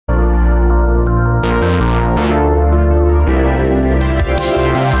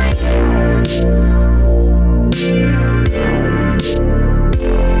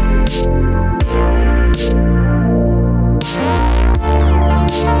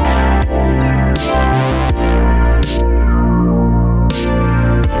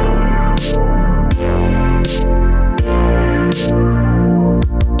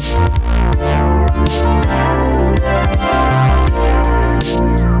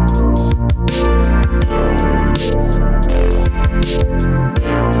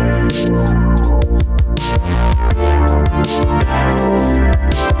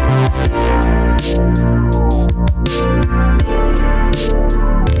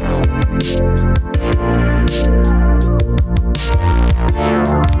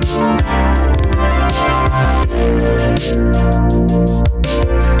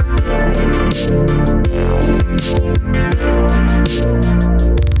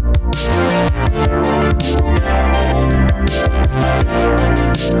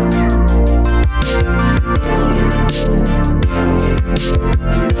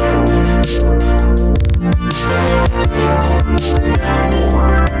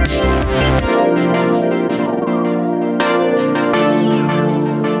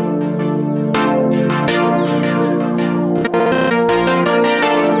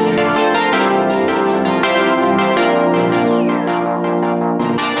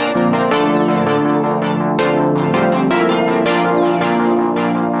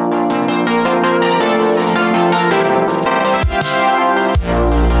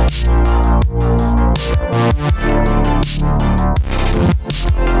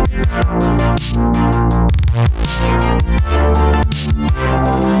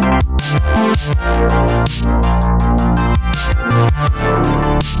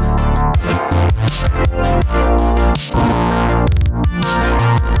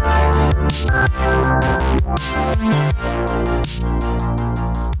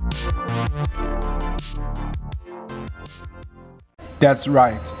That's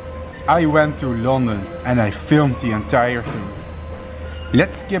right. I went to London and I filmed the entire thing.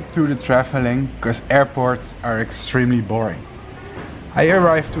 Let's skip through the traveling, because airports are extremely boring. I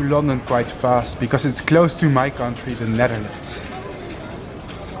arrived to London quite fast because it's close to my country, the Netherlands.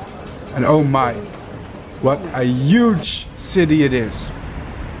 And oh my, what a huge city it is.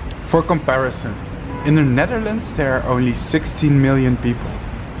 For comparison, in the Netherlands there are only 16 million people.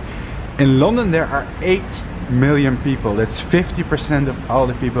 In London there are 8 million people. That's 50% of all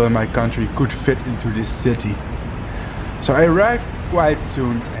the people in my country could fit into this city. So I arrived quite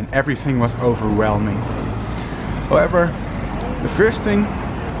soon and everything was overwhelming. However, the first thing,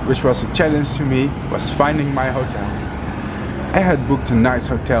 which was a challenge to me, was finding my hotel. I had booked a nice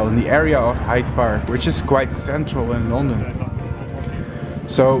hotel in the area of Hyde Park, which is quite central in London.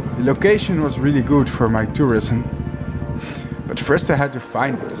 So the location was really good for my tourism. But first I had to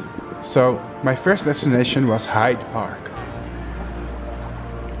find it. So my first destination was Hyde Park.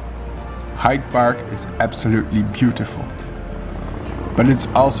 Hyde Park is absolutely beautiful. But it's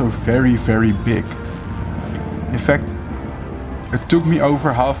also very, very big. In fact, it took me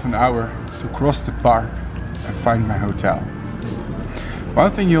over half an hour to cross the park and find my hotel.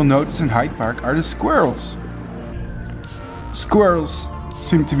 One thing you'll notice in Hyde Park are the squirrels. Squirrels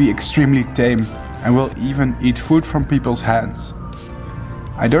seem to be extremely tame and will even eat food from people's hands.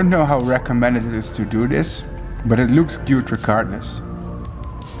 I don't know how recommended it is to do this, but it looks cute regardless.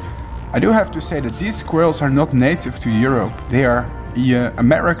 I do have to say that these squirrels are not native to Europe. They are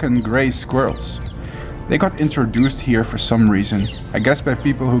American grey squirrels. They got introduced here for some reason, I guess by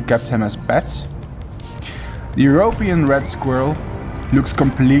people who kept them as pets. The European red squirrel looks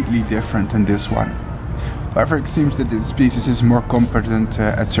completely different than this one. However, it seems that this species is more competent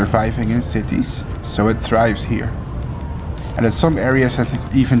at surviving in cities, so it thrives here. And in some areas it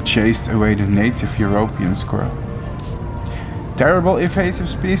has even chased away the native European squirrel. Terrible invasive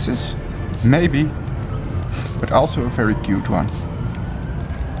species? Maybe, but also a very cute one.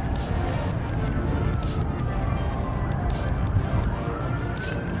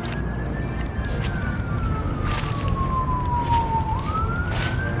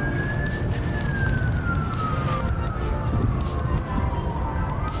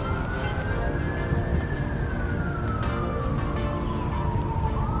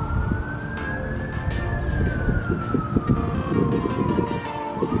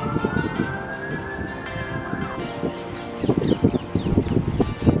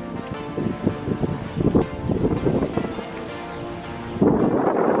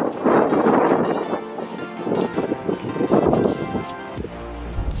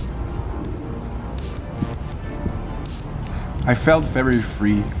 I felt very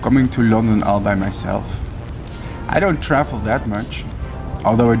free coming to London all by myself. I don't travel that much,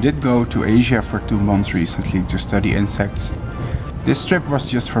 although I did go to Asia for 2 months recently to study insects. This trip was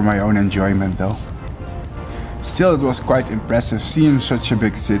just for my own enjoyment though. Still, it was quite impressive seeing such a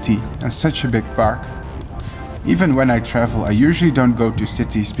big city and such a big park. Even when I travel, I usually don't go to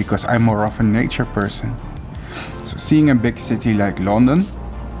cities because I'm more of a nature person. So seeing a big city like London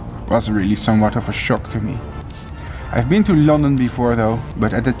was really somewhat of a shock to me. I've been to London before though,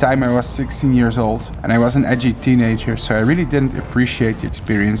 but at the time I was 16 years old and I was an edgy teenager, so I really didn't appreciate the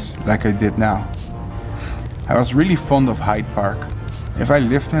experience like I did now. I was really fond of Hyde Park. If I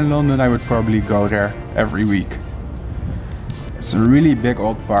lived in London, I would probably go there every week. It's a really big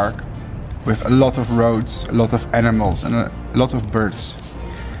old park with a lot of roads, a lot of animals and a lot of birds.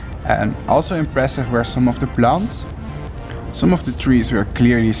 And also impressive were some of the plants. Some of the trees were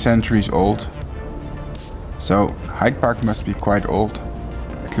clearly centuries old. So Hyde Park must be quite old.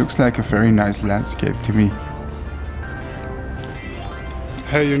 It looks like a very nice landscape to me.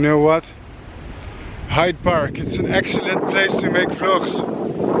 Hey, you know what? Hyde Park, it's an excellent place to make vlogs.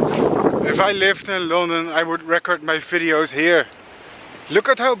 If I lived in London, I would record my videos here. Look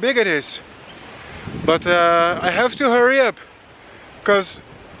at how big it is. But I have to hurry up, because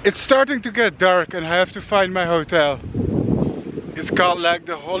it's starting to get dark and I have to find my hotel. It's called like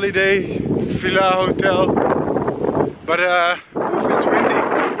the Holiday Villa Hotel, but it's windy,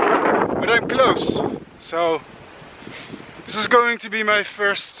 but I'm close. So this is going to be my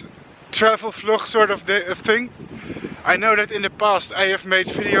first travel vlog sort of thing. I know that in the past I have made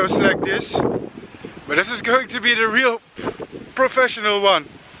videos like this, but this is going to be the real professional one.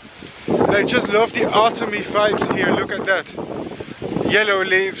 And I just love the autumny vibes here. Look at that. Yellow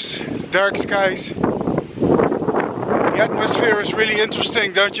leaves, dark skies. The atmosphere is really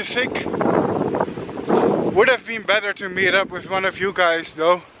interesting, don't you think? Would have been better to meet up with one of you guys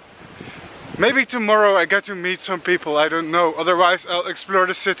though. Maybe tomorrow I get to meet some people, I don't know. Otherwise I'll explore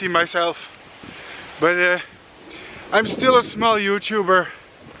the city myself. But I'm still a small YouTuber,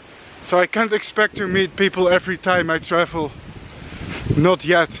 so I can't expect to meet people every time I travel. Not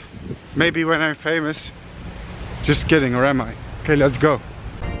yet. Maybe when I'm famous. Just kidding, or am I? Okay, let's go.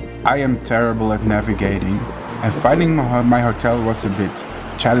 I am terrible at navigating, and finding my hotel was a bit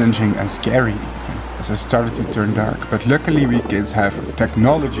challenging and scary even, as it started to turn dark. But luckily we kids have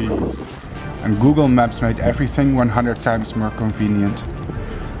technology used, and Google Maps made everything 100 times more convenient.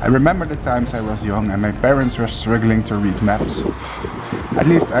 I remember the times I was young and my parents were struggling to read maps. At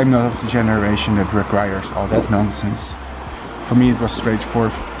least I'm not of the generation that requires all that nonsense. For me it was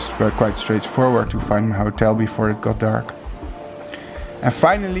quite straightforward to find my hotel before it got dark. And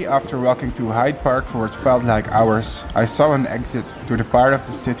finally, after walking to Hyde Park for what felt like hours, I saw an exit to the part of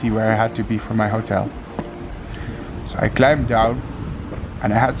the city where I had to be for my hotel. So I climbed down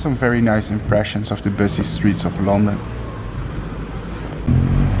and I had some very nice impressions of the busy streets of London.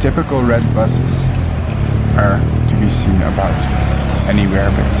 Typical red buses are to be seen about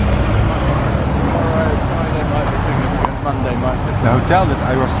anywhere basically. The hotel that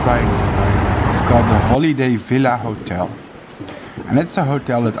I was trying to find is called the Holiday Villa Hotel. And it's a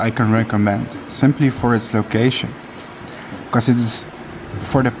hotel that I can recommend simply for its location. Because it is,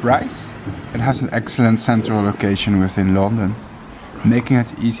 for the price, it has an excellent central location within London, making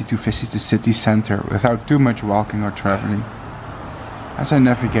it easy to visit the city centre without too much walking or travelling. As I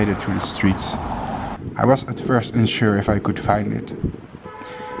navigated through the streets, I was at first unsure if I could find it,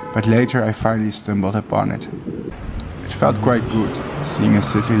 but later I finally stumbled upon it. It felt quite good seeing a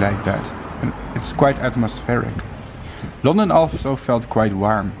city like that, and it's quite atmospheric. London also felt quite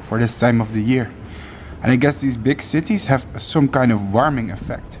warm for this time of the year, and I guess these big cities have some kind of warming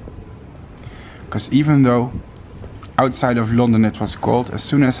effect. Because even though outside of London it was cold, as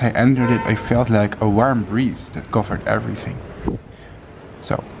soon as I entered it I felt like a warm breeze that covered everything.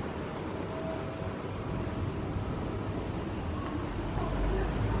 So.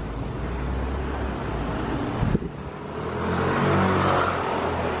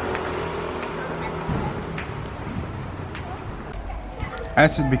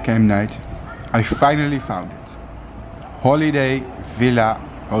 As it became night, I finally found it. Holiday Villa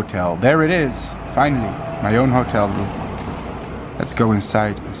Hotel. There it is, finally, my own hotel room. Let's go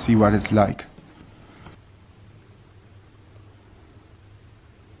inside and see what it's like.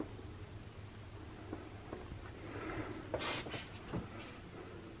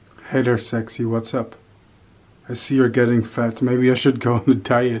 Hey there, sexy, what's up? I see you're getting fat. Maybe I should go on a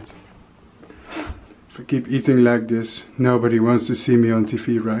diet. If I keep eating like this, nobody wants to see me on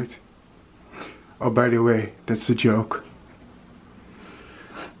TV, right? Oh, by the way, that's a joke.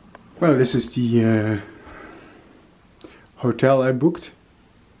 Well, this is the hotel I booked.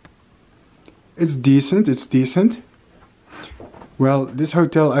 It's decent. Well, this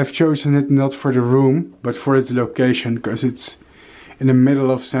hotel, I've chosen it not for the room, but for its location, because it's in the middle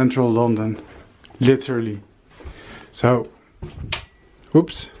of central London. Literally. So,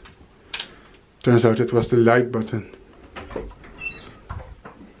 oops. Turns out it was the light button.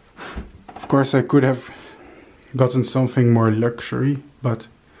 Of course I could have gotten something more luxury, but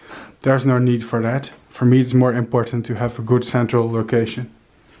there's no need for that. For me it's more important to have a good central location.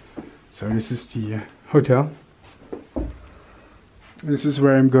 So this is the hotel. This is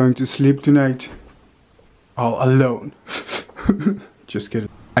where I'm going to sleep tonight. All alone. Just kidding.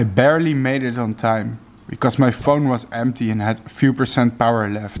 I barely made it on time, because my phone was empty and had a few % power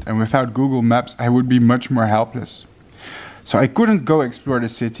left, and without Google Maps I would be much more helpless. So I couldn't go explore the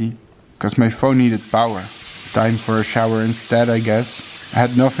city, because my phone needed power. Time for a shower instead, I guess. I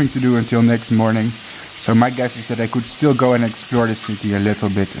had nothing to do until next morning, so my guess is that I could still go and explore the city a little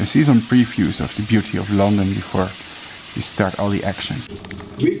bit and see some previews of the beauty of London before we start all the action.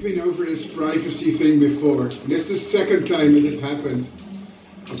 We've been over this privacy thing before. This is the second time it has happened.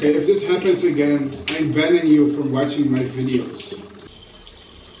 Okay, if this happens again, I'm banning you from watching my videos.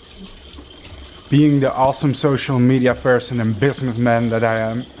 Being the awesome social media person and businessman that I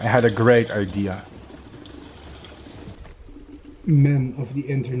am, I had a great idea. Men of the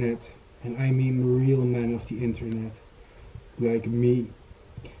internet, and I mean real men of the internet, like me.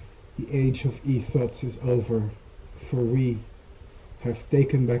 The age of e-thoughts is over, for we have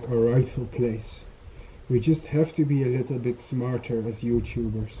taken back our rightful place. We just have to be a little bit smarter as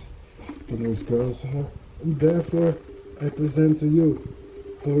YouTubers than those girls are. And therefore, I present to you,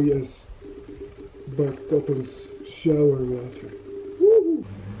 oh yes, Bart Coppens shower water. Woo!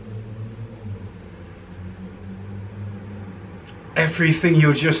 Everything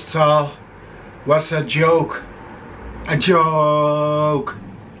you just saw was a joke. A joke!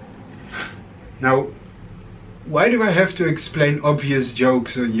 Now, why do I have to explain obvious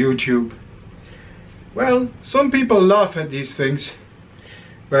jokes on YouTube? Well, some people laugh at these things,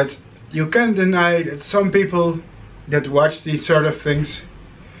 but you can't deny that some people that watch these sort of things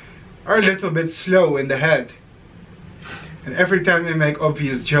are a little bit slow in the head. And every time I make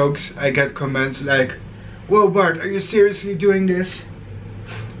obvious jokes, I get comments like, "Whoa Bart, are you seriously doing this?"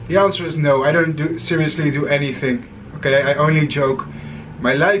 The answer is no, I don't seriously do anything. Okay, I only joke.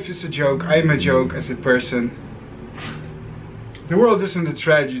 My life is a joke, I'm a joke as a person. The world isn't a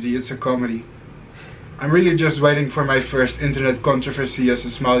tragedy, it's a comedy. I'm really just waiting for my first internet controversy as a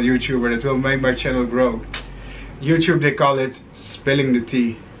small YouTuber that will make my channel grow. YouTube, they call it spilling the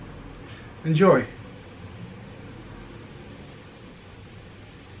tea. Enjoy.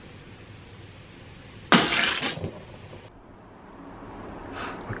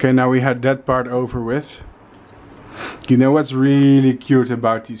 Okay, now we had that part over with. You know what's really cute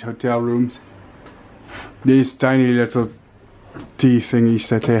about these hotel rooms? These tiny little tea thingies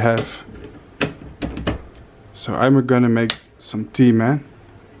that they have. So I'm gonna make some tea, man.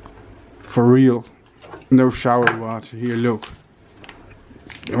 For real. No shower water. Here, look.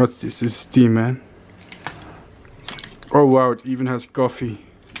 What's this? This is tea, man. Oh wow, it even has coffee.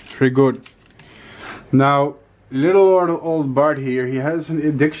 Very good. Now, little old Bart here, he has an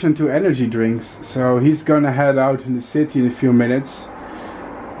addiction to energy drinks. So he's gonna head out in the city in a few minutes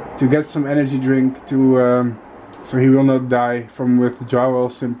to get some energy drink to so he will not die from withdrawal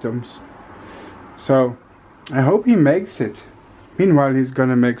symptoms. So I hope he makes it. Meanwhile, he's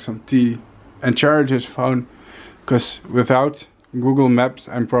gonna make some tea and charge his phone, because without Google Maps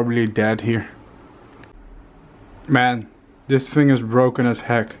I'm probably dead here. Man, this thing is broken as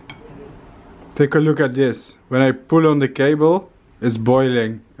heck. Take a look at this. When I pull on the cable, it's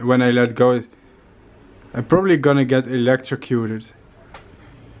boiling. And when I let go, I'm probably gonna get electrocuted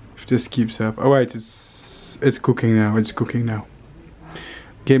if this keeps up. Oh wait, it's cooking now. It's cooking now.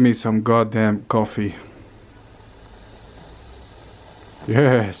 Give me some goddamn coffee.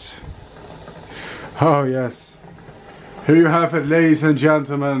 Yes. Oh yes. Here you have it, ladies and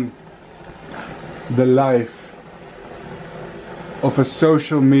gentlemen. The life of a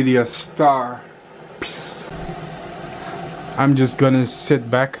social media star. I'm just gonna sit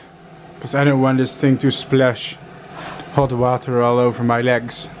back because I don't want this thing to splash hot water all over my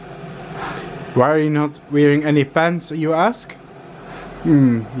legs. Why are you not wearing any pants, you ask?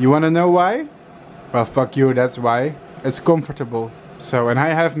 You wanna know why? Well, fuck you, that's why. It's comfortable. So, and I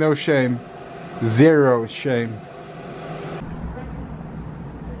have no shame. Zero shame.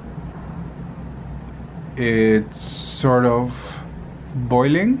 It's sort of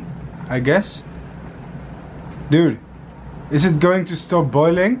boiling, I guess. Dude, is it going to stop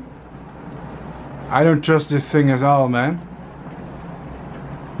boiling? I don't trust this thing at all, man.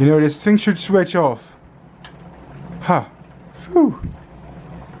 You know, this thing should switch off. Huh. Phew.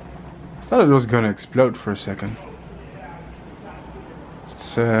 I thought it was gonna explode for a second.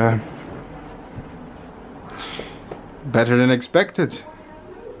 It's better than expected,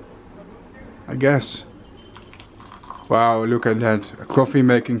 I guess. Wow, look at that. A coffee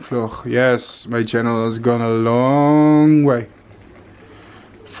making vlog. Yes, my channel has gone a long way.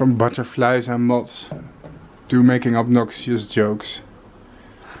 From butterflies and moths to making obnoxious jokes.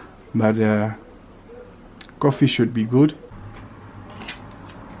 But coffee should be good.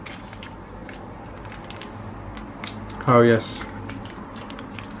 Oh yes.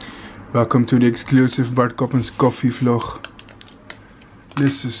 Welcome to the exclusive Bart Coppens coffee vlog.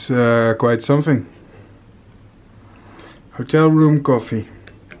 This is quite something. Hotel room coffee.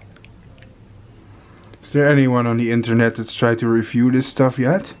 Is there anyone on the internet that's tried to review this stuff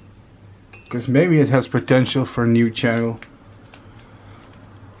yet? Because maybe it has potential for a new channel.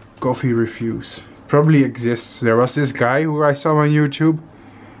 Coffee reviews. Probably exists. There was this guy who I saw on YouTube.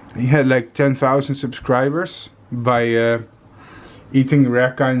 He had like 10,000 subscribers by eating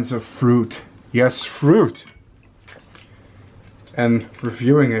rare kinds of fruit. Yes, fruit. And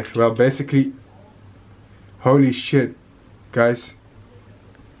reviewing it. Well, basically, holy shit, guys.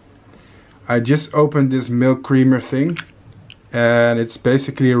 I just opened this milk creamer thing and it's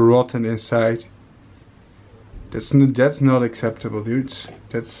basically rotten inside. That's not acceptable, dudes.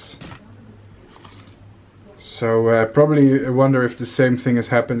 That's so probably I wonder if the same thing has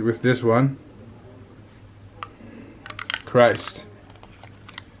happened with this one. Christ.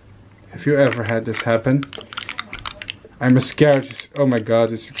 Have you ever had this happen? I'm scared. Oh my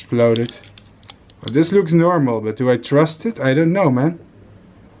god, it's exploded. Well, this looks normal, but do I trust it? I don't know, man.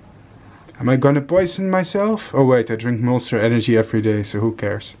 Am I gonna poison myself? Oh wait, I drink Monster Energy every day, so who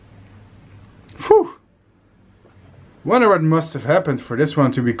cares? Whew! Wonder what must have happened for this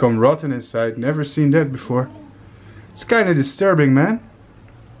one to become rotten inside. Never seen that before. It's kinda disturbing, man.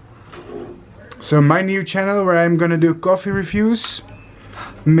 So my new channel where I'm gonna do coffee reviews.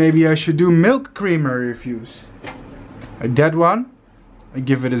 Maybe I should do milk creamer reviews. That one, I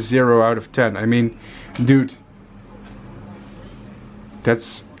give it a 0 out of 10. I mean, dude,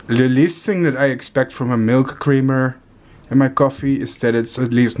 that's the least thing that I expect from a milk creamer in my coffee is that it's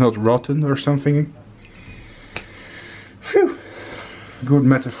at least not rotten or something. Phew. Good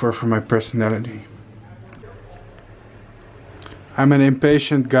metaphor for my personality. I'm an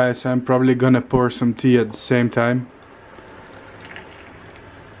impatient guy, so I'm probably gonna pour some tea at the same time.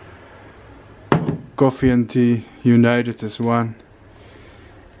 Coffee and tea united as one.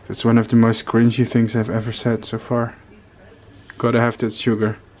 That's one of the most cringy things I've ever said so far. Gotta have that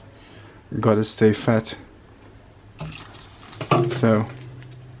sugar. Gotta stay fat. So,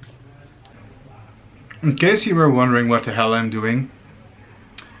 in case you were wondering what the hell I'm doing,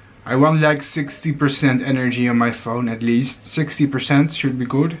 I want like 60% energy on my phone at least. 60% should be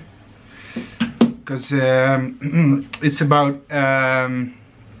good. Because it's about 9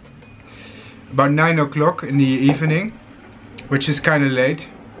 o'clock in the evening, which is kind of late.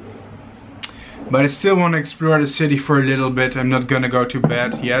 But I still want to explore the city for a little bit. I'm not gonna go to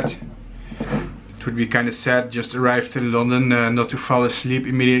bed yet. It would be kind of sad, just arrived in London, not to fall asleep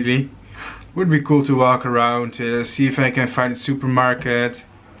immediately. Would be cool to walk around, see if I can find a supermarket.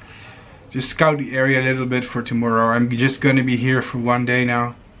 Just scout the area a little bit for tomorrow. I'm just gonna be here for 1 day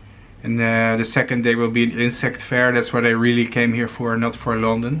now. And the second day will be an insect fair. That's what I really came here for, not for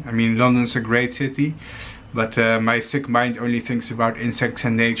London. I mean, London's a great city. But my sick mind only thinks about insects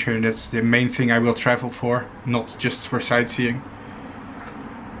and nature. And that's the main thing I will travel for. Not just for sightseeing.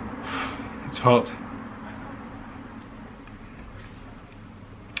 It's hot.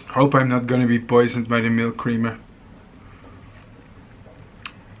 Hope I'm not gonna be poisoned by the milk creamer.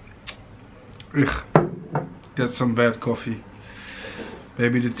 Ugh, that's some bad coffee.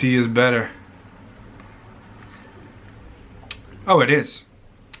 Maybe the tea is better. Oh, it is.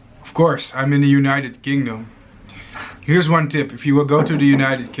 Of course, I'm in the United Kingdom. Here's one tip. If you will go to the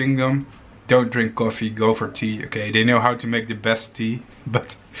United Kingdom, don't drink coffee, go for tea, okay? They know how to make the best tea,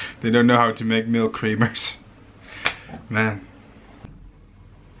 but they don't know how to make milk creamers. Man.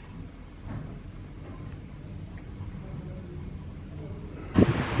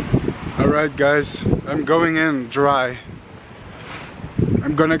 Alright guys, I'm going in dry.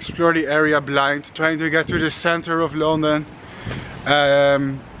 I'm gonna explore the area blind, trying to get to the center of London.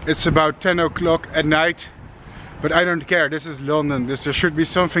 It's about 10 o'clock at night, but I don't care. This is London. There should be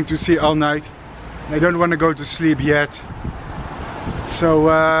something to see all night. I don't want to go to sleep yet. So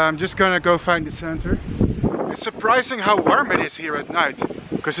I'm just gonna go find the center. It's surprising how warm it is here at night,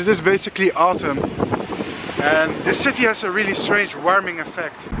 because it is basically autumn. And this city has a really strange warming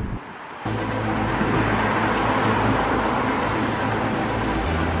effect.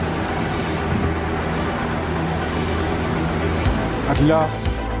 At last,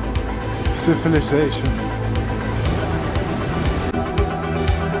 civilization.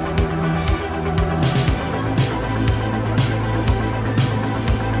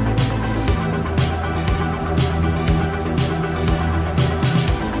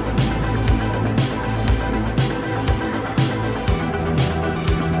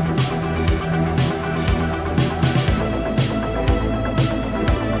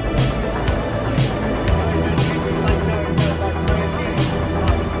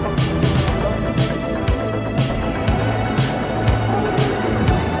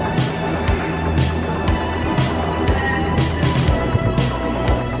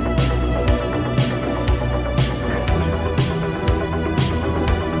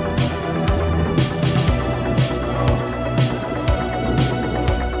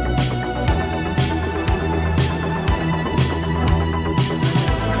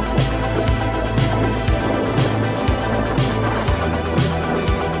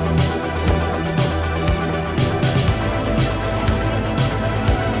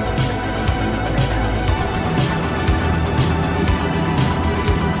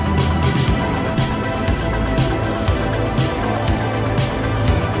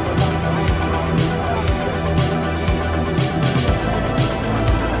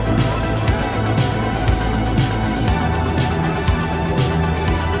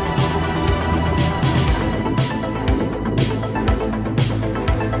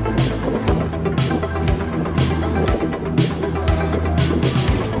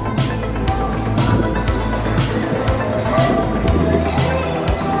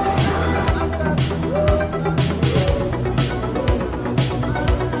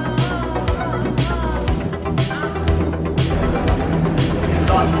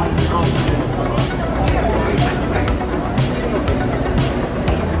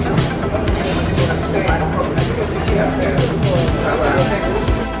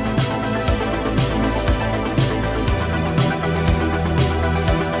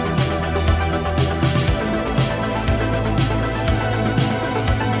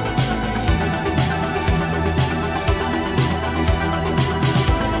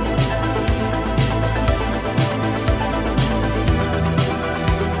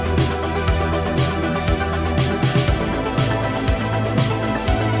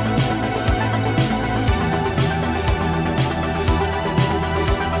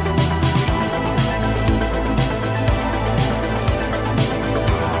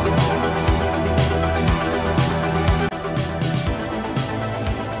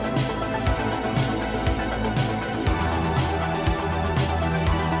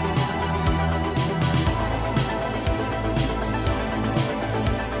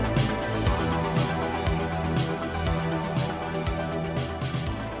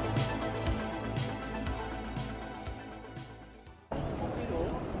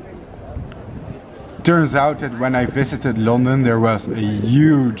 turns out that when I visited London there was a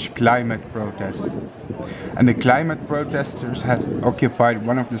huge climate protest. And the climate protesters had occupied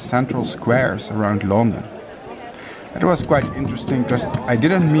one of the central squares around London. It was quite interesting because I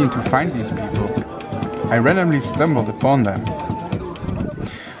didn't mean to find these people. I randomly stumbled upon them.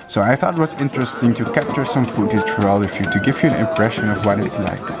 So I thought it was interesting to capture some footage for all of you to give you an impression of what it's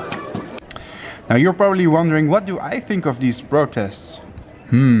like. Now you're probably wondering, what do I think of these protests?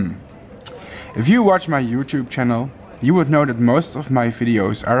 If you watch my YouTube channel, you would know that most of my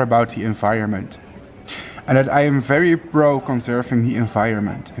videos are about the environment. And that I am very pro conserving the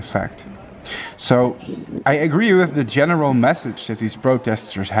environment, in fact. So I agree with the general message that these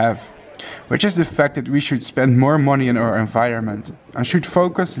protesters have, which is the fact that we should spend more money on our environment and should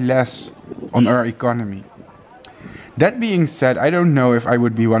focus less on our economy. That being said, I don't know if I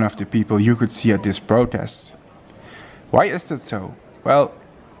would be one of the people you could see at this protest. Why is that so? Well,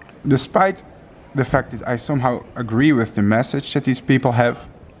 despite the fact that I somehow agree with the message that these people have,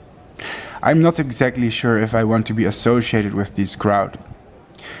 I'm not exactly sure if I want to be associated with this crowd.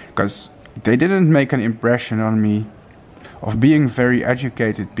 Because they didn't make an impression on me of being very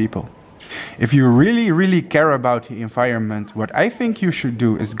educated people. If you really care about the environment, what I think you should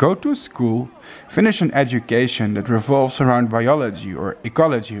do is go to school, finish an education that revolves around biology or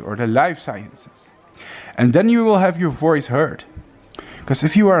ecology or the life sciences. And then you will have your voice heard. Because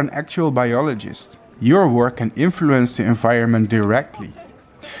if you are an actual biologist, your work can influence the environment directly.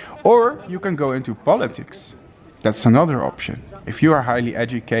 Or you can go into politics. That's another option. If you are highly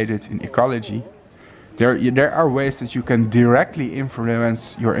educated in ecology, there are ways that you can directly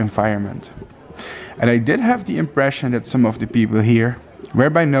influence your environment. And I did have the impression that some of the people here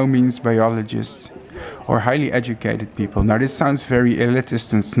were by no means biologists or highly educated people. Now this sounds very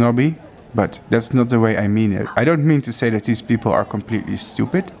elitist and snobby, but that's not the way I mean it. I don't mean to say that these people are completely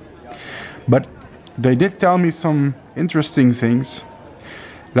stupid, but they did tell me some interesting things,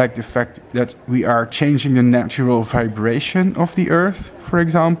 like the fact that we are changing the natural vibration of the earth, for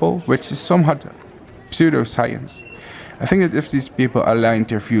example, which is somewhat pseudoscience. I think that if these people aligned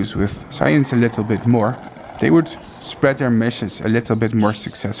their views with science a little bit more, they would spread their message a little bit more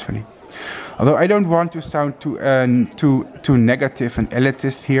successfully. Although I don't want to sound too negative and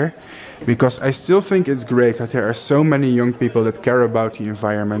elitist here, because I still think it's great that there are so many young people that care about the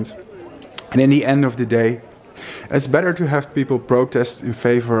environment. And in the end of the day, it's better to have people protest in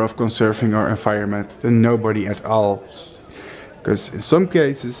favor of conserving our environment than nobody at all. Because in some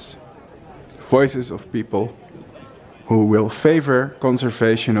cases, voices of people who will favor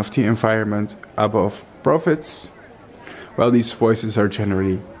conservation of the environment above profits, well, these voices are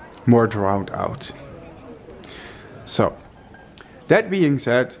generally more drowned out. So, that being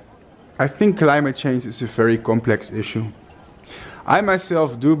said, I think climate change is a very complex issue. I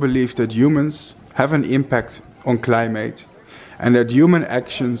myself do believe that humans have an impact on climate and that human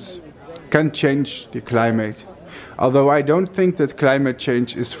actions can change the climate. Although I don't think that climate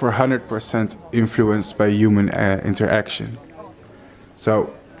change is for 100% influenced by human interaction.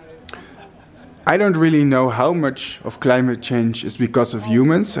 So, I don't really know how much of climate change is because of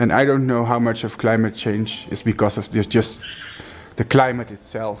humans, and I don't know how much of climate change is because of just the climate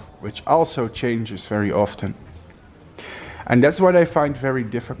itself, which also changes very often. And that's what I find very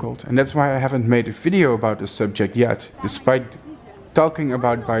difficult, and that's why I haven't made a video about the subject yet, despite talking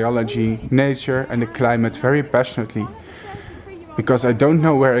about biology, nature and the climate very passionately. Because I don't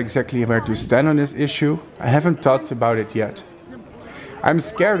know where to stand on this issue, I haven't talked about it yet. I'm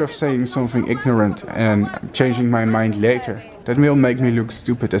scared of saying something ignorant and changing my mind later. That will make me look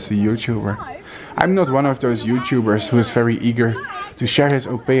stupid as a YouTuber. I'm not one of those YouTubers who is very eager to share his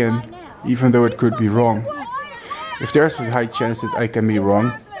opinion, even though it could be wrong. If there's a high chance that I can be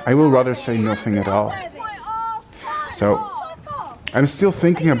wrong, I will rather say nothing at all. So, I'm still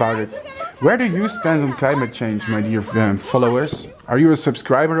thinking about it. Where do you stand on climate change, my dear followers? Are you a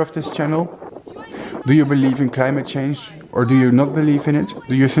subscriber of this channel? Do you believe in climate change, or do you not believe in it?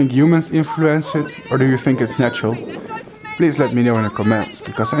 Do you think humans influence it, or do you think it's natural? Please let me know in the comments,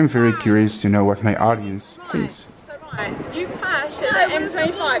 because I'm very curious to know what my audience thinks. You crashed at the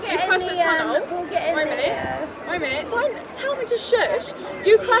M25, you crashed at the tunnel. Wait a minute, don't tell me to shush.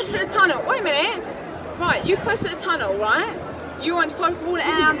 You crashed at the tunnel, wait a minute. Right, you crashed at the tunnel, right? You want to call an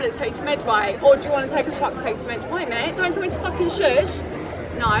ambulance, take you to Medway, or do you want to take a truck to take you to Medway? Wait a minute, don't tell me to fucking shush.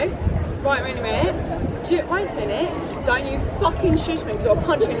 No. Right, wait a minute. Wait a minute. Don't you fucking shush me because I'll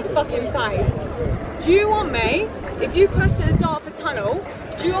punch you in the fucking face. Do you want me, if you crashed at the Dartford tunnel,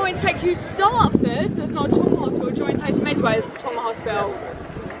 do you want me to take you to Dartford, that's not a trauma hospital, do you want me to take you to Medway, that's a trauma hospital?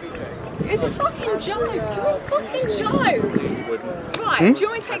 It's a fucking joke. You're a fucking joke. Right, do you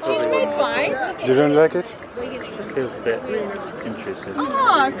want me to take you to Midway? You don't like it? It feels a bit intrusive.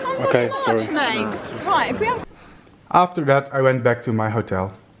 Oh, come Okay, on, sorry. mate. Right, if we have... After that, I went back to my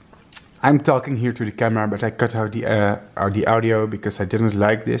hotel. I'm talking here to the camera, but I cut out the audio because I didn't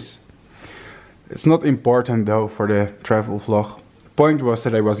like this. It's not important though for the travel vlog. The point was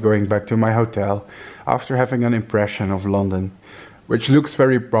that I was going back to my hotel after having an impression of London, which looks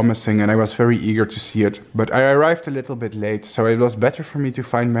very promising, and I was very eager to see it. But I arrived a little bit late, so it was better for me to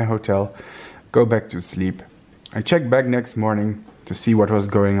find my hotel, go back to sleep. I checked back next morning to see what was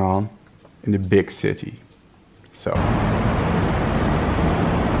going on in the big city. So.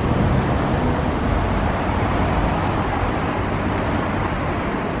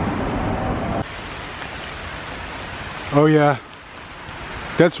 Oh yeah,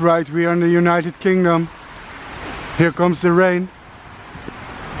 that's right, we are in the United Kingdom. Here comes the rain.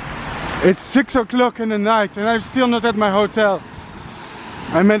 It's 6 o'clock in the night and I'm still not at my hotel.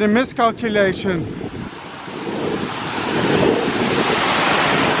 I made a miscalculation.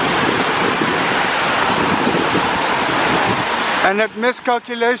 And that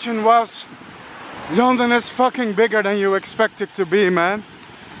miscalculation was, London is fucking bigger than you expect it to be, man.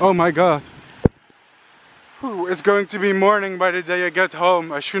 Oh my god. Whew, it's going to be morning by the day I get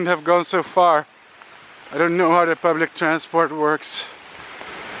home. I shouldn't have gone so far. I don't know how the public transport works.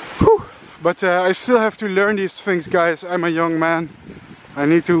 Whew. But I still have to learn these things, guys. I'm a young man. I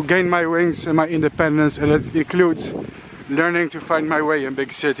need to gain my wings and my independence, and it includes learning to find my way in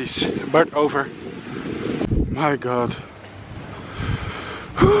big cities. But over. My god.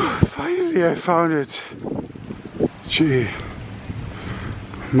 Finally I found it. Gee.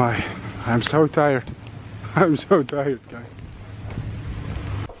 I'm so tired. I'm so tired, guys.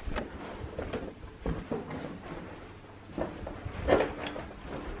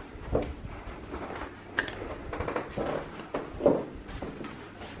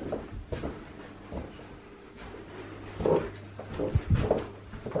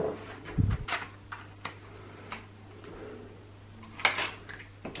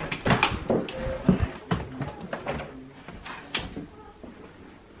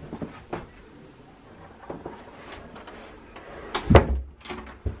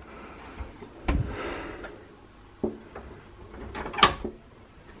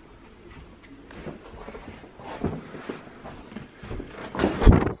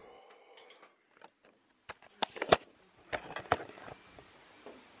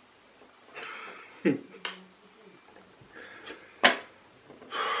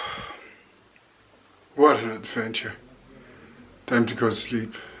 What an adventure. Time to go to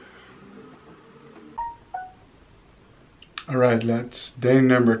sleep. Alright lads, day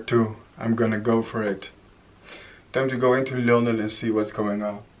number 2. I'm gonna go for it. Time to go into London and see what's going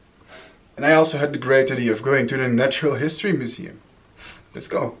on. And I also had the great idea of going to the Natural History Museum. Let's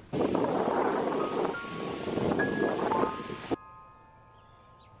go.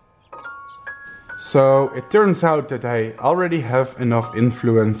 So it turns out that I already have enough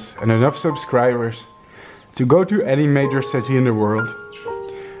influence and enough subscribers to go to any major city in the world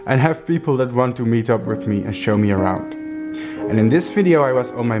and have people that want to meet up with me and show me around. And in this video I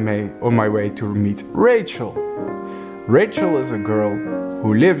was on my way to meet Rachel. Rachel is a girl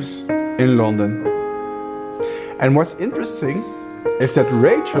who lives in London. And what's interesting is that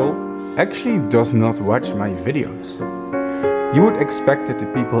Rachel actually does not watch my videos. You would expect that the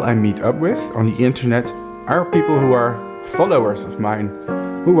people I meet up with on the internet are people who are followers of mine,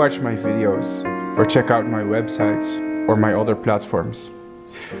 who watch my videos or check out my websites or my other platforms.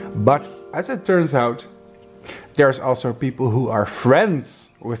 But as it turns out, there's also people who are friends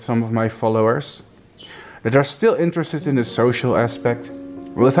with some of my followers that are still interested in the social aspect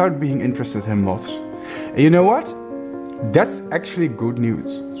without being interested in moths. And you know what? That's actually good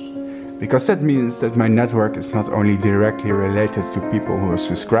news. Because that means that my network is not only directly related to people who have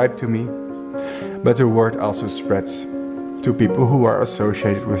subscribed to me, but the word also spreads to people who are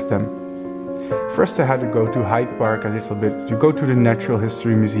associated with them. First I had to go to Hyde Park a little bit to go to the Natural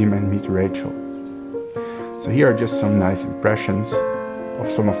History Museum and meet Rachel. So here are just some nice impressions of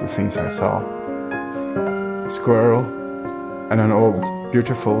some of the things I saw. A squirrel and an old,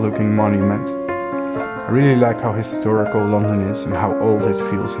 beautiful looking monument. I really like how historical London is and how old it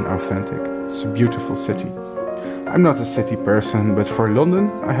feels and authentic. It's a beautiful city. I'm not a city person, but for London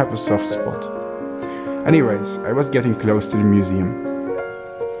I have a soft spot. Anyways, I was getting close to the museum.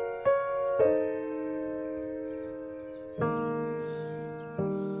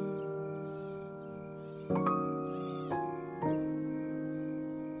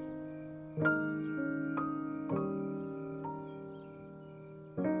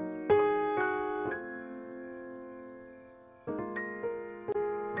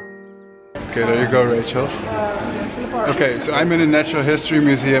 Okay, there you go, Rachel. Okay, so I'm in a Natural History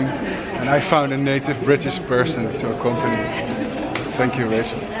Museum and I found a native British person to accompany. Thank you,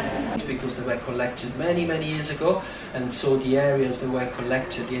 Rachel. Because they were collected many years ago, and so the areas they were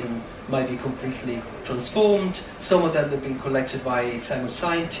collected in might be completely transformed. Some of them have been collected by famous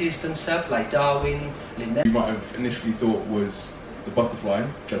scientists themselves, like Darwin, Linnaeus. You might have initially thought was the butterfly,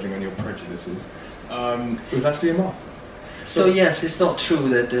 judging on your prejudices. It was actually a moth. So yes, it's not true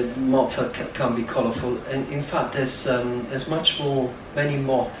that the moths can be colourful, and in fact there's many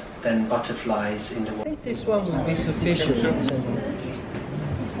moths than butterflies in the world. I think this one will be sufficient.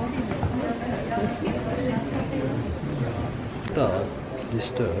 But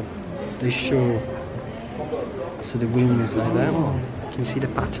disturb, they show, so the wing is like that. Can you see the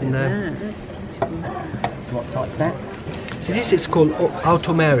pattern there? What's like that? So this is called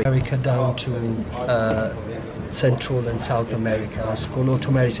Automerica down to Central and South America. It's called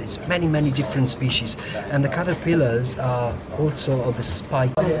Automerica. It's many different species, and the caterpillars are also of the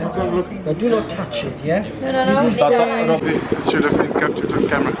spike. But do not touch it, yeah? No. It should have been captured on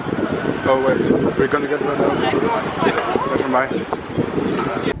camera. Oh wait, we're gonna get run over. Never mind.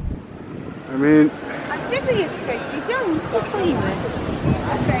 I mean,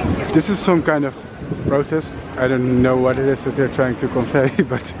 if this is some kind of protest, I don't know what it is that they're trying to convey,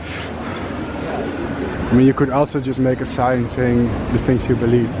 but I mean, you could also just make a sign saying the things you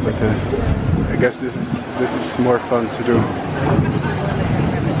believe, but I guess this is more fun to do.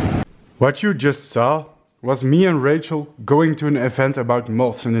 What you just saw was me and Rachel going to an event about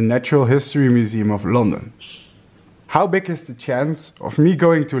moths in the Natural History Museum of London. How big is the chance of me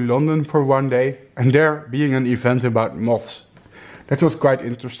going to London for one day and there being an event about moths? That was quite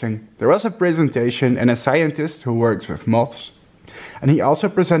interesting. There was a presentation and a scientist who works with moths. And he also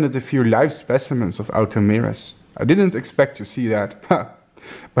presented a few live specimens of Automeres. I didn't expect to see that.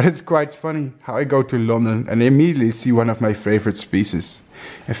 But it's quite funny how I go to London and immediately see one of my favorite species.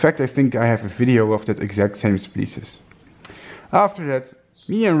 In fact, I think I have a video of that exact same species. After that,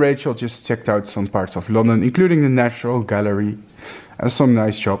 me and Rachel just checked out some parts of London, including the National Gallery and some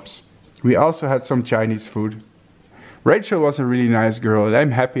nice shops. We also had some Chinese food. Rachel was a really nice girl and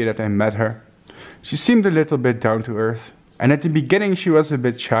I'm happy that I met her. She seemed a little bit down to earth, and at the beginning she was a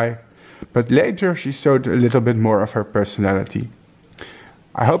bit shy, but later she showed a little bit more of her personality.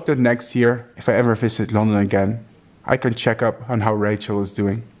 I hope that next year, if I ever visit London again, I can check up on how Rachel is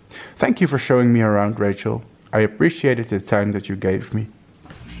doing. Thank you for showing me around, Rachel. I appreciated the time that you gave me.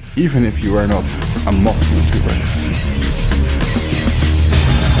 Even if you are not a moth YouTuber.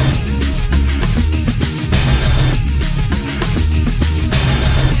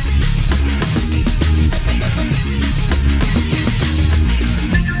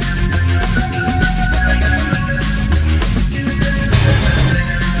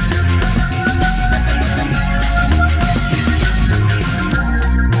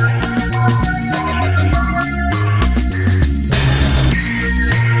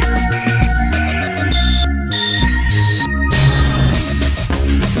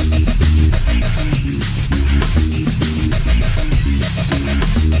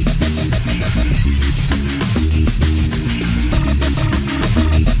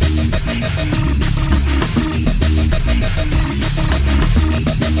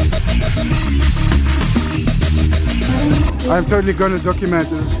 I'm totally gonna document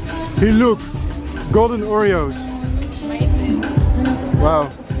this. Hey look, golden Oreos. Amazing. Wow.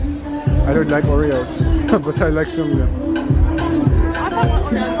 I don't like Oreos, but I like some of them. I don't like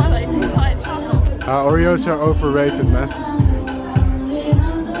Oreos either, it tastes like chocolate. Oreos are overrated, man.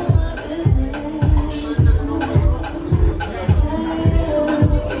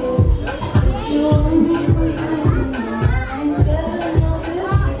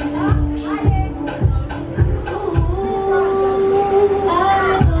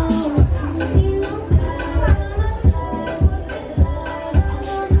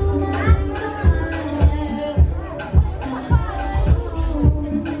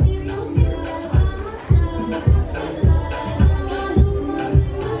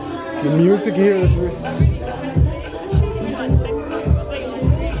 The music here is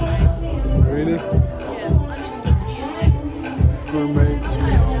really gourmet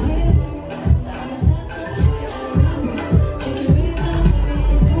sweet.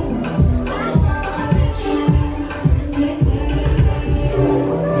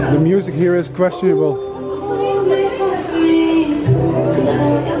 The music here is questionable.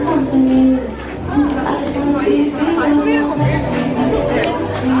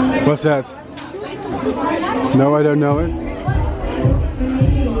 What's that? No, I don't know it.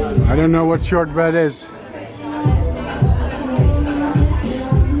 I don't know what shortbread is.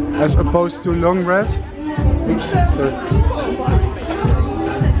 as opposed to long bread. Oops, sorry.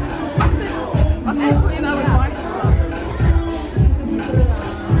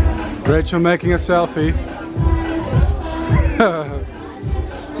 Rachel making a selfie.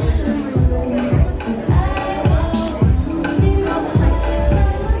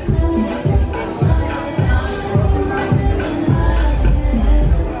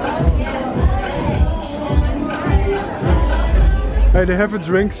 Hey, they have a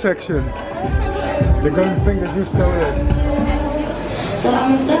drink section. They're going to think that you stole it. So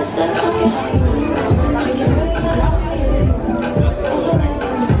I'm a step.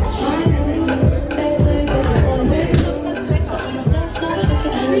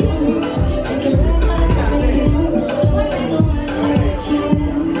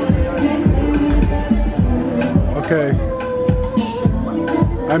 Okay.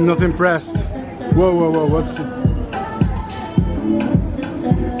 I'm not impressed. Whoa, what's the...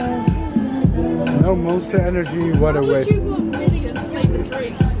 No Monster Energy, what a waste. Would you want millions to make a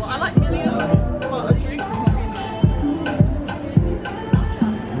drink? Well, I like millions, but a drink.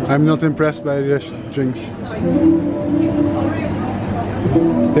 I'm not impressed by these drinks.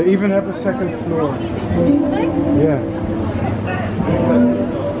 They even have a second floor. Yeah.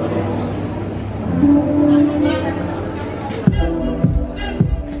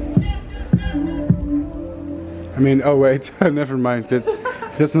 I mean, oh wait, never mind.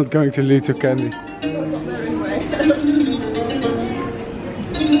 That's not going to lead to candy.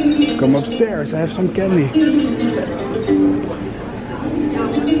 Come upstairs, I have some candy.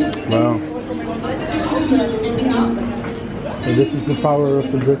 Wow. So this is the power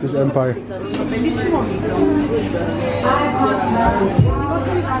of the British Empire.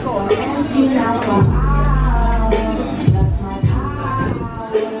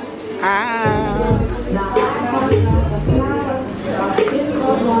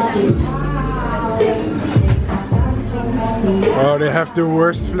 Oh, they have the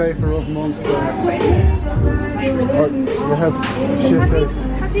worst flavor of Monster. Oh, they have shit taste.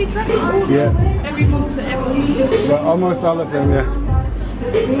 Have you tried all Yeah. every Monster ever? Well, almost all of them, yeah.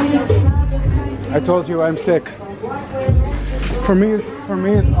 I told you I'm sick. For me it's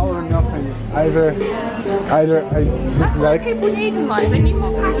all or nothing. Either I dislike. People need in life, they need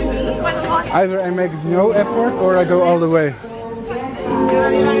more passion. That's why the life. Either I make no effort or I go all the way.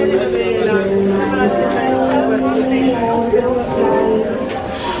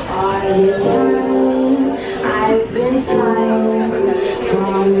 I've been flying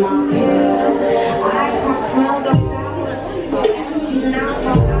from up here. I can smell the fire empty now.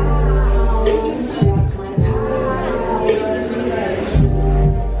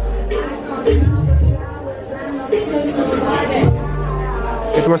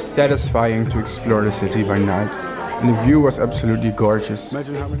 It was satisfying to explore the city by night, and the view was absolutely gorgeous.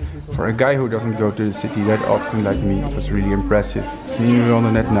 For a guy who doesn't go to the city that often like me, it was really impressive seeing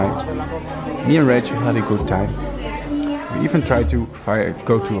London at night. Me and Rachel had a good time. We even tried to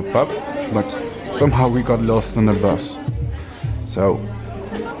go to a pub, but somehow we got lost on the bus. So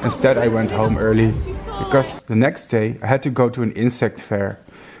instead I went home early, because the next day I had to go to an insect fair,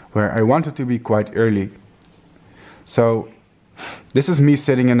 where I wanted to be quite early. So this is me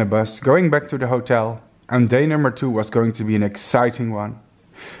sitting in a bus, going back to the hotel, and day number 2 was going to be an exciting one.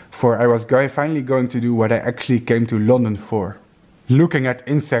 For I was finally going to do what I actually came to London for. Looking at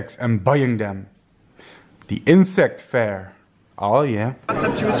insects and buying them. The insect fair. Oh yeah. That's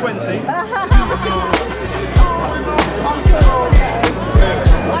up to a 20.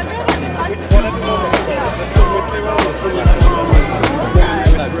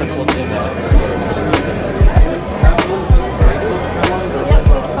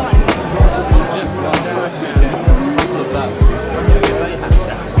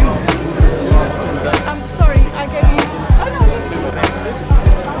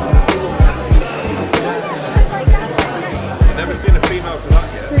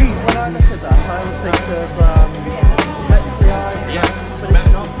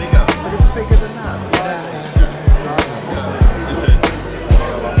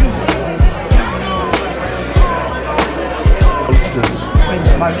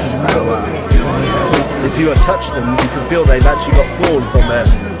 If you touch them, you can feel they've actually got thorns on their,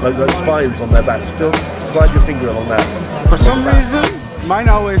 like spines on their backs. Slide your finger along that. For some reason, mine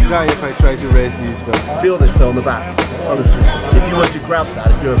always die if I try to raise these, but Feel this though on the back. Honestly, if you were to grab that,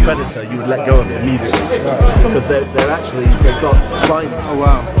 if you're a predator, you would let go of it immediately because they're actually, they've got spines. oh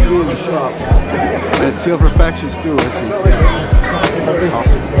wow. Really sharp. And it's silver patches too, I see. That's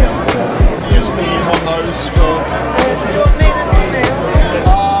awesome. Just be on those for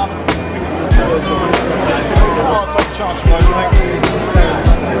I'll take a chance for those,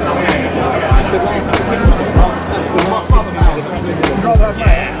 mate. rather have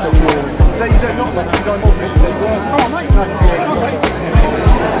that? So you don't not that, you don't want it. Oh, mate.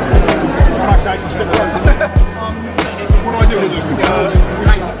 What do I do with them?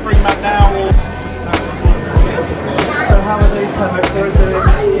 Make some free mat now or... So how are these?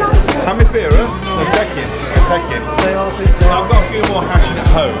 How many fear? They're pecking. They are this day. I've got a few more hashing at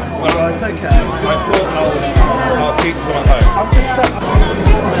home. Right, okay. I thought I'll keep some at home. I've just set...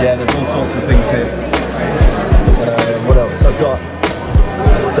 Yeah, there's all sorts of things here. What else? I've got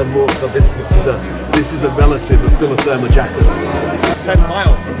some more. So this is a relative of Philothermojacus. 10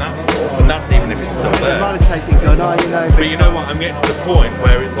 miles from that store, and that's even if it's still there. Taking good, you know. But you know what? I'm getting to the point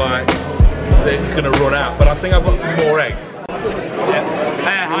where it's like it's going to run out. But I think I've got some more eggs.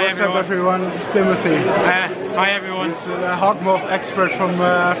 Hi everyone, it's Timothy. Hi everyone. It's the hog moth expert from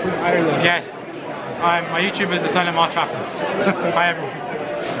Ireland. Yes, my YouTube is the Silent Moth Trapper. Hi everyone.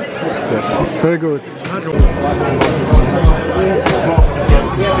 Yes, very good.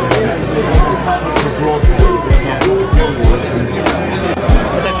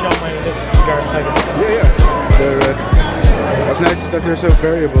 Yeah. What's nice is that they're so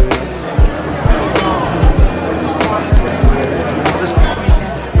variable, you know.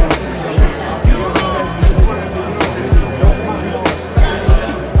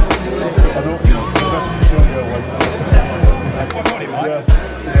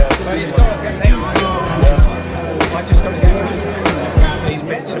 I just got to get these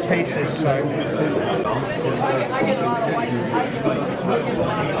bits of pieces, so...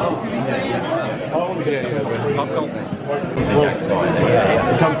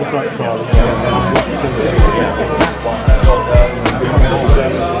 Come to front trial.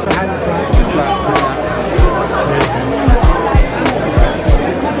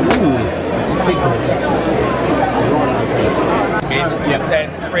 Then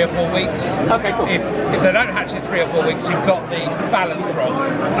 3 or 4 weeks. Okay, cool. If they don't hatch in 3 or 4 weeks, you've got the balance wrong.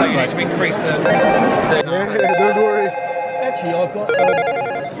 So you need to increase the... Don't worry. Actually, I've got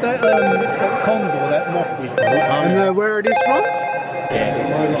that condor, that moth we call. And where are these from?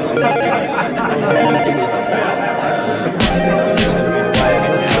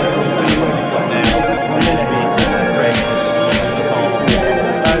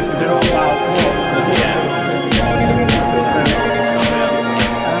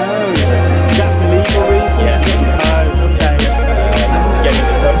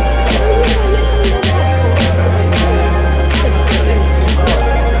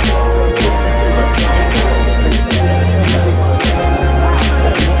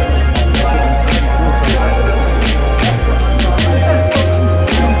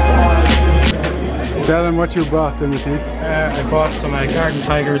 Tell them what you brought, Timothy. I bought some garden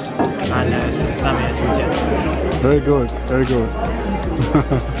tigers and some Samias and Jet. Very good, very good.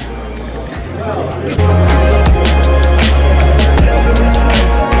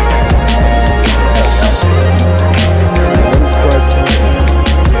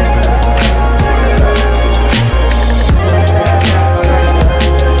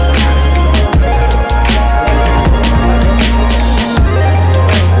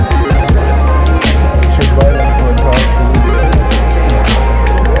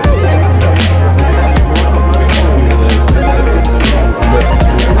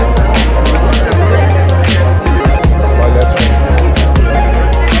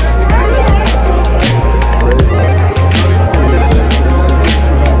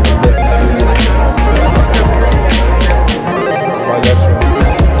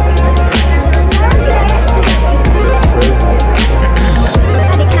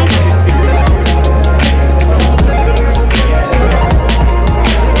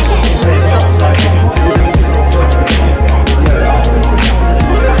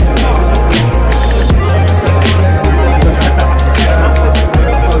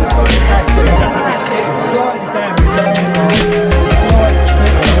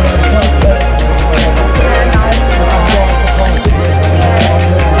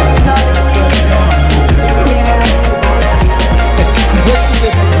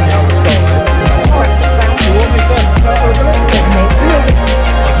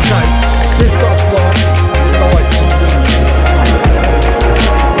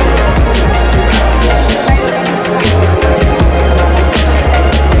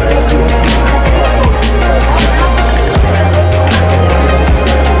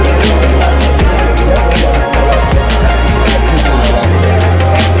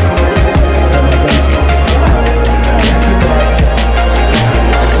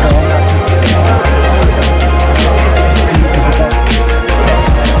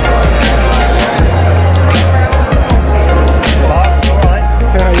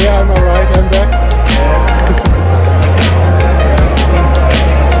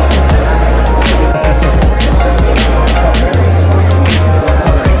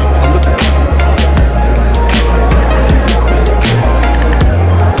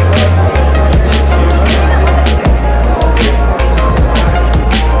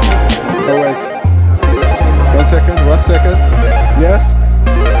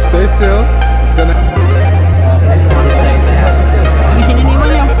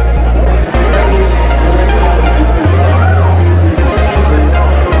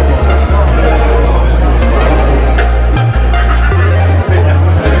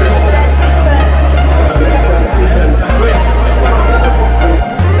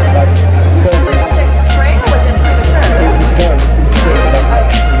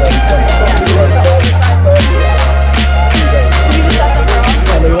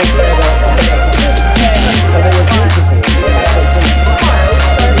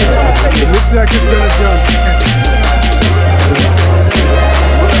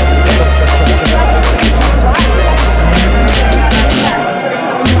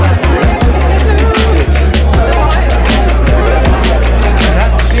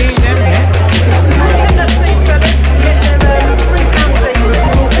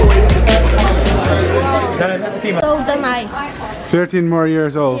 13 more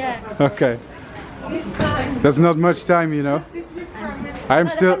years old? Yeah. Okay. That's not much time, you know. I'm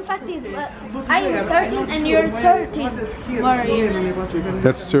still... The fact is, I am 13 and you're 13 more years.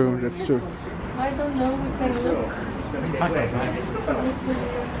 That's true, that's true. I don't know, we can look.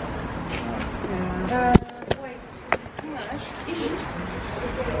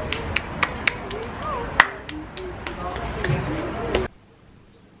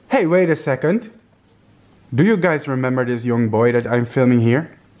 Hey, wait a second. Do you guys remember this young boy that I'm filming here?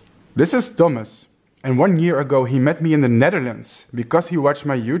 This is Thomas. And 1 year ago he met me in the Netherlands because he watched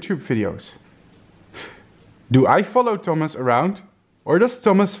my YouTube videos. Do I follow Thomas around? Or does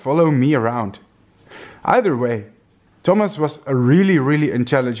Thomas follow me around? Either way, Thomas was a really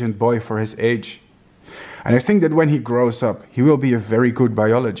intelligent boy for his age. And I think that when he grows up, he will be a very good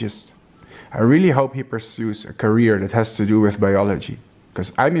biologist. I really hope he pursues a career that has to do with biology,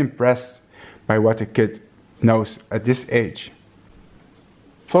 because I'm impressed by what a kid knows at this age.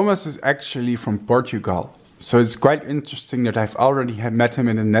 Thomas is actually from Portugal, so it's quite interesting that I've already met him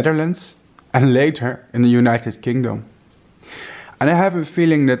in the Netherlands and later in the United Kingdom. And I have a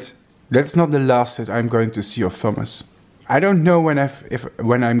feeling that that's not the last that I'm going to see of Thomas. I don't know when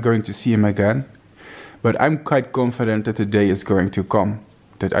I'm going to see him again, but I'm quite confident that the day is going to come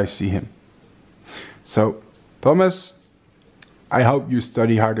that I see him. So, Thomas, I hope you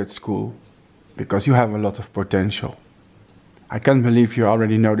study hard at school, because you have a lot of potential. I can't believe you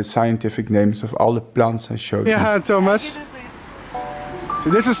already know the scientific names of all the plants I showed you. Yeah, Thomas. So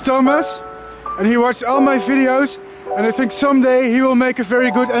this is Thomas, and he watched all my videos, and I think someday he will make a very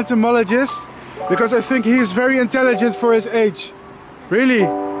good entomologist, because I think he is very intelligent for his age. Really,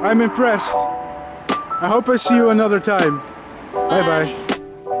 I'm impressed. I hope I see you another time. Bye bye.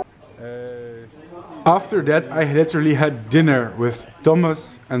 After that, I literally had dinner with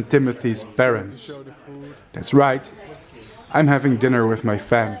Thomas and Timothy's parents. That's right. I'm having dinner with my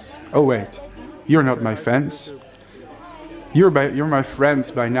fans. Oh wait, you're not my fans. You're my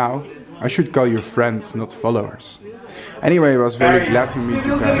friends by now. I should call you friends, not followers. Anyway, I was very glad to meet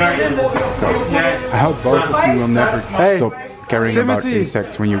you guys. So, I hope both of you will never stop caring about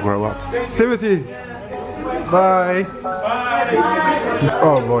insects when you grow up. Timothy, bye.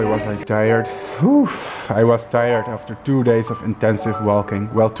 Oh boy, was I tired. Whew. I was tired after 2 days of intensive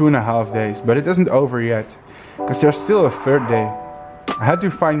walking. Well, 2.5 days, but it isn't over yet. Because there's still a third day. I had to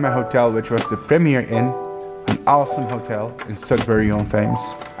find my hotel, which was the Premier Inn. An awesome hotel in Sudbury-on-Thames.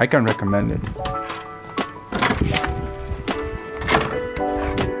 I can recommend it.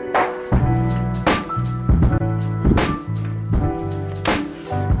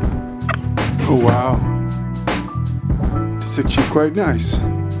 Oh wow. It's actually quite nice.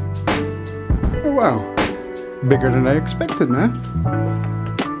 Oh wow. Bigger than I expected, man.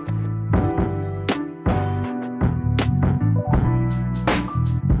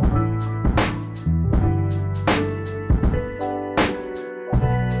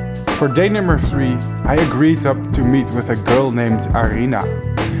 For day number 3, I agreed up to meet with a girl named Arina.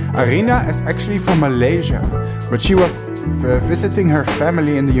 Arina is actually from Malaysia, but she was visiting her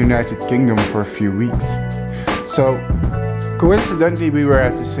family in the United Kingdom for a few weeks. So, coincidentally we were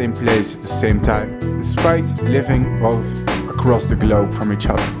at the same place at the same time, despite living both across the globe from each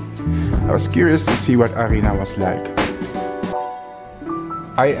other. I was curious to see what Arina was like.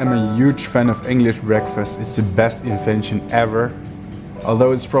 I am a huge fan of English breakfast. It's the best invention ever.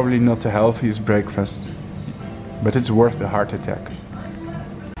 Although it's probably not the healthiest breakfast, but it's worth the heart attack.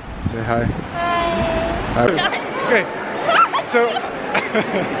 Say hi. Hi. Okay, so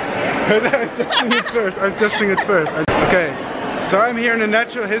I'm testing it first. Okay, so I'm here in the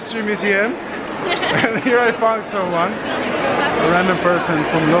Natural History Museum, and here I found someone, a random person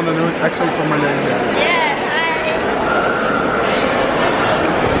from London who's actually from Malaysia. Yeah,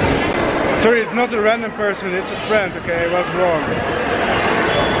 hi. Sorry, it's not a random person, it's a friend, okay, I was wrong.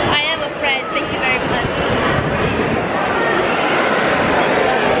 I am a friend, thank you very much.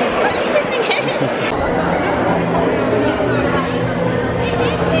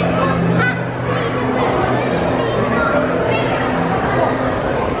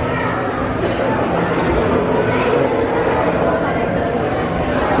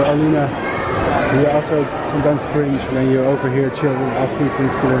 So Alina, do you also sometimes cringe when you overhear children asking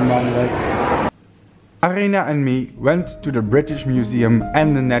things to their mom like... Arina and me went to the British Museum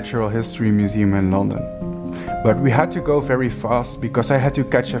and the Natural History Museum in London. But we had to go very fast because I had to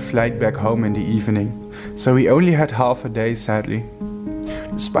catch a flight back home in the evening. So we only had half a day, sadly.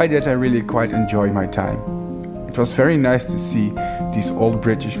 Despite that, I really quite enjoyed my time. It was very nice to see these old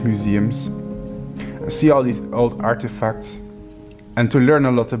British museums, see all these old artifacts, and to learn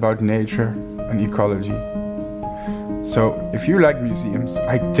a lot about nature and ecology. So if you like museums,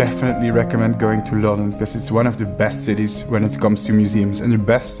 I definitely recommend going to London because it's one of the best cities when it comes to museums. And the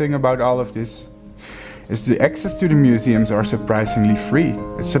best thing about all of this is the access to the museums are surprisingly free.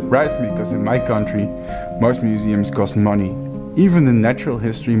 It surprised me because in my country, most museums cost money. Even the natural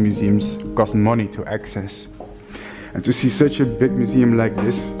history museums cost money to access. And to see such a big museum like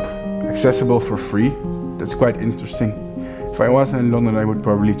this, accessible for free, that's quite interesting. If I was in London, I would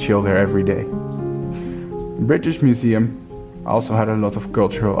probably chill there every day. The British Museum also had a lot of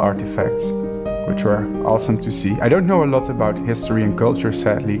cultural artifacts, which were awesome to see. I don't know a lot about history and culture,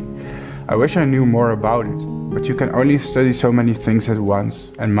 sadly. I wish I knew more about it, but you can only study so many things at once,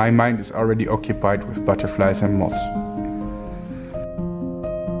 and my mind is already occupied with butterflies and moths.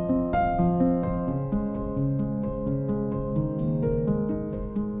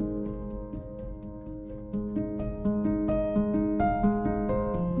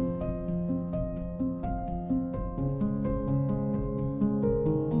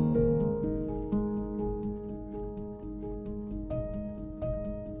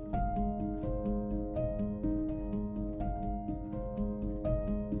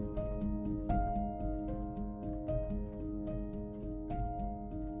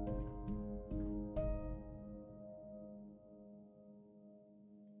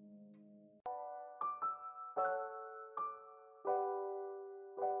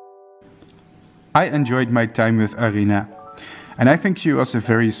 I enjoyed my time with Arina, and I think she was a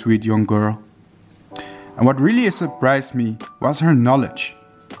very sweet young girl. And what really surprised me was her knowledge.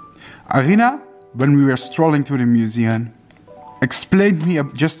 Arina, when we were strolling to the museum, explained me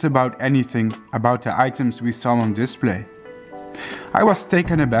just about anything about the items we saw on display. I was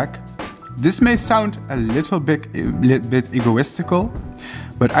taken aback. This may sound a little bit egoistical,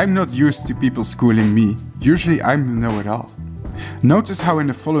 but I'm not used to people schooling me. Usually I'm the know-it-all. Notice how in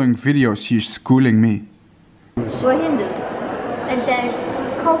the following video she's schooling me. We're Hindus, and then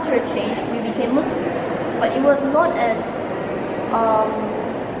culture changed, we became Muslims, but it was not as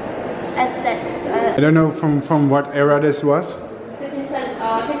that. I don't know from what era this was.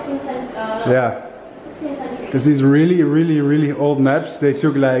 16th century. Yeah. Because these really old maps, they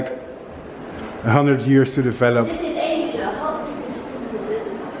took like 100 years to develop. This is Asia. This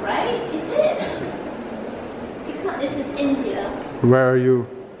is right? Is it? This is India. Where are you?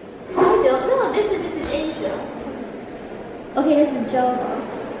 I don't know. This is Asia. Okay, this is Java.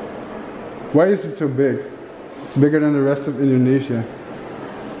 Why is it so big? It's bigger than the rest of Indonesia.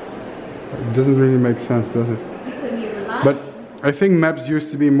 It doesn't really make sense, does it? You could be relying. But I think maps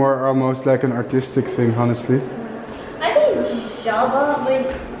used to be more almost like an artistic thing, honestly. I think Java, when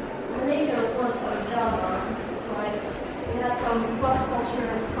Malaysia was called Java, so like we had some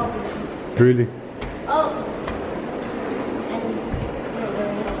cross-cultural problems. Really? Oh.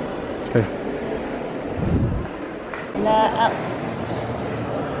 Okay. لا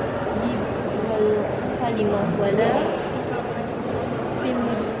الكلمة ولا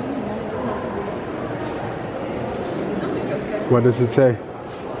What does it say?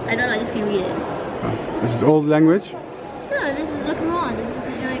 I don't know, I just can read it. Is it old language? No, this is the Quran. This is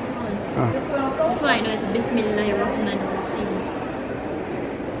the giant Quran. That's why I know it's Bismillahirrahmanirrahim.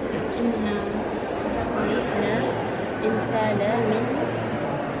 It's inna insana min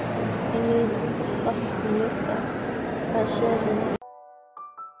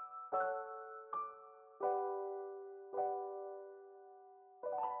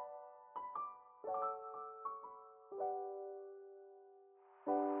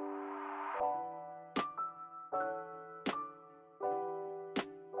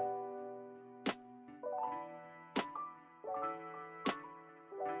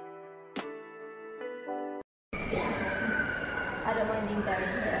I don't mind being buried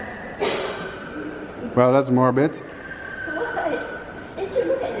here. Well, that's morbid. Why? It's just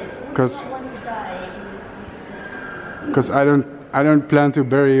look at this. Because Want to die. I don't plan to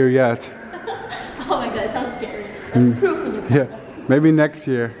bury you yet. Oh my god, it sounds scary. That's proof in your Yeah, maybe next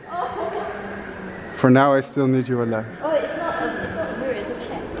year. Oh. For now, I still need you alive. Oh, it's not a mirror, it's a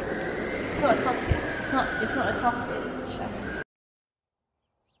chest. It's not a casket. It's not a casket, it's a chest.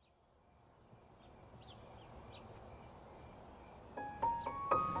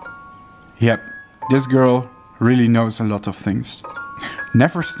 Yep, this girl really knows a lot of things.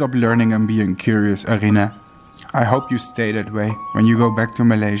 Never stop learning and being curious, Arina. I hope you stay that way when you go back to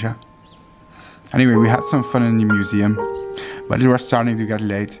Malaysia. Anyway, we had some fun in the museum, but it was starting to get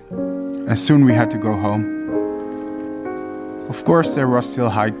late, and soon we had to go home. Of course, there was still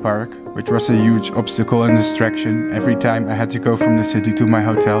Hyde Park, which was a huge obstacle and distraction every time I had to go from the city to my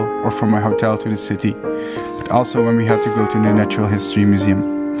hotel or from my hotel to the city, but also when we had to go to the Natural History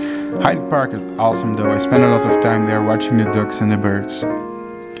Museum. Hyde Park is awesome though. I spent a lot of time there watching the ducks and the birds.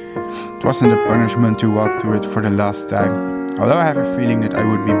 It wasn't a punishment to walk through it for the last time, although I have a feeling that I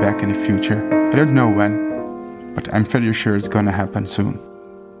would be back in the future. I don't know when, but I'm fairly sure it's gonna happen soon.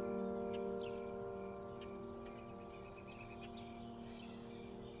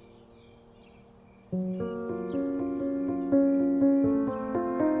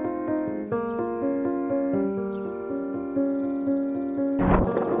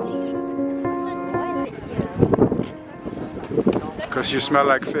 Because you smell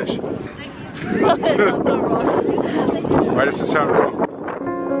like fish. Why does it sound wrong?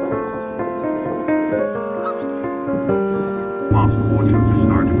 Mask water to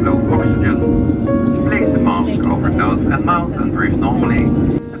start to blow oxygen. Place the mask over nose and mouth and breathe normally.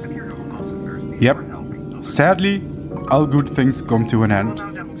 Yep. Sadly, all good things come to an end,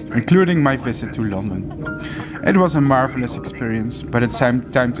 including my visit to London. It was a marvelous experience, but it's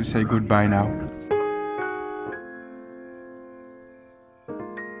time to say goodbye now.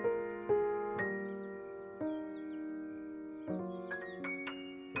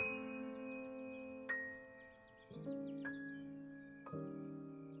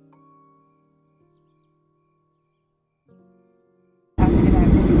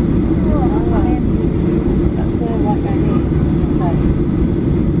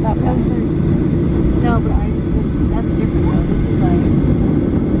 No, but that's different though. This is like,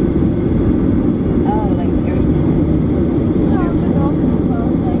 oh, like everything. No, it was all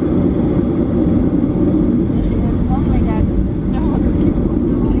composed like, oh my god, no other people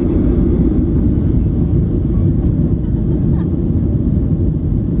know how to do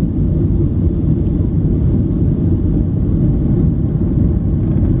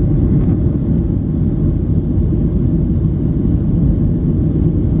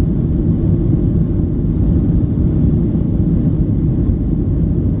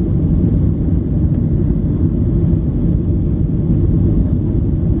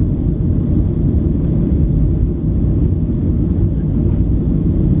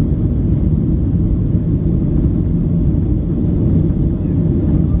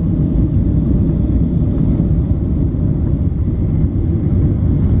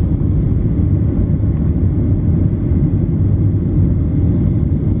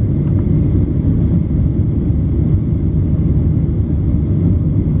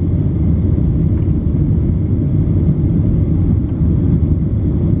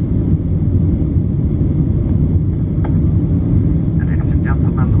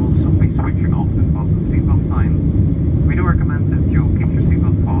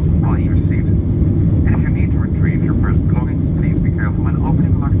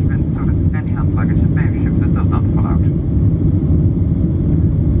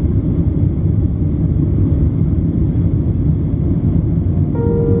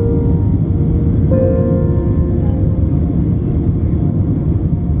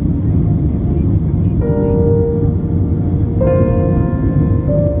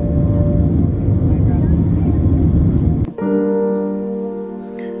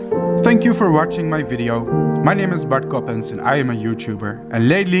Thank you for watching my video. My name is Bart Coppens and I am a YouTuber. And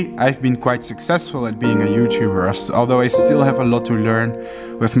lately I've been quite successful at being a YouTuber, although I still have a lot to learn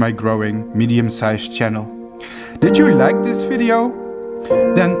with my growing medium-sized channel. Did you like this video?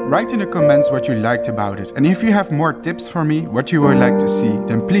 Then write in the comments what you liked about it. And if you have more tips for me, what you would like to see,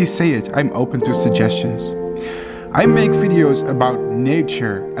 then please say it. I'm open to suggestions. I make videos about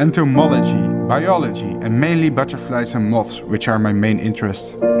nature, entomology, biology, and mainly butterflies and moths, which are my main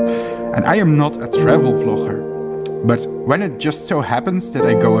interests. And I am not a travel vlogger, but when it just so happens that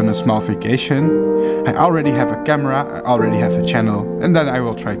I go on a small vacation, I already have a camera, I already have a channel, and then I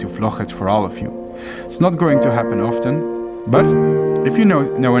will try to vlog it for all of you. It's not going to happen often, but if you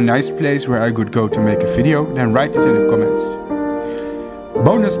know a nice place where I could go to make a video, then write it in the comments.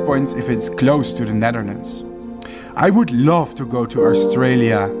 Bonus points if it's close to the Netherlands. I would love to go to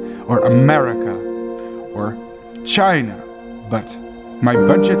Australia or America or China, but my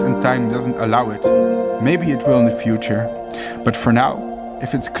budget and time doesn't allow it. Maybe it will in the future, but for now,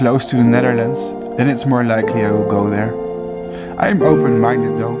 if it's close to the Netherlands, then it's more likely I will go there. I am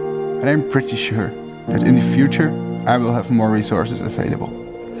open-minded though, and I'm pretty sure that in the future I will have more resources available.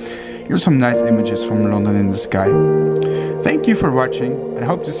 Here's some nice images from London in the sky. Thank you for watching and I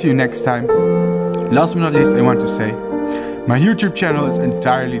hope to see you next time. Last but not least, I want to say, my YouTube channel is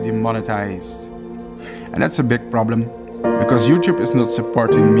entirely demonetized. And that's a big problem, because YouTube is not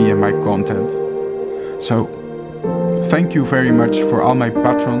supporting me and my content. So, thank you very much for all my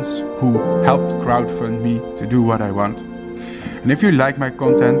patrons who helped crowdfund me to do what I want. And if you like my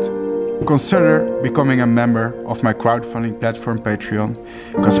content, Consider becoming a member of my crowdfunding platform Patreon,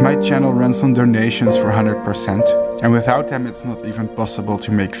 because my channel runs on donations for 100%, and without them it's not even possible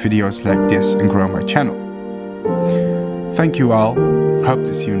to make videos like this and grow my channel. Thank you all, hope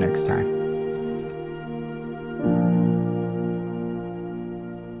to see you next time.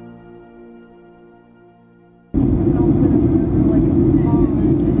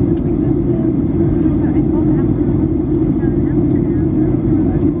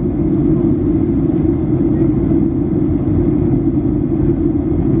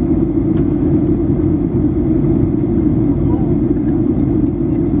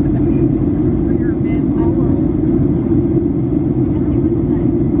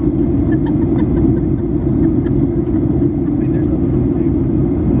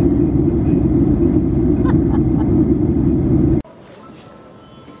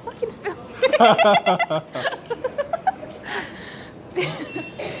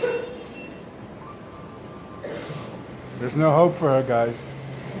 There's no hope for her, guys.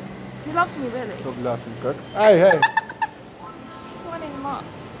 He loves me, really. Stop laughing, cook. Hey, hey. Just winding him up.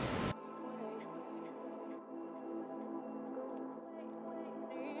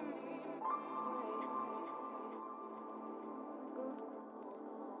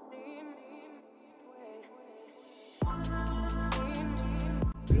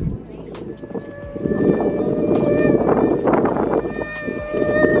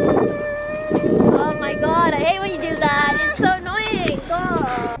 Oh my god, I hate when you do that. It's so annoying.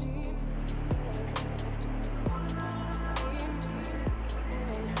 God.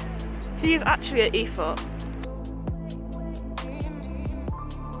 He is actually an e-foot.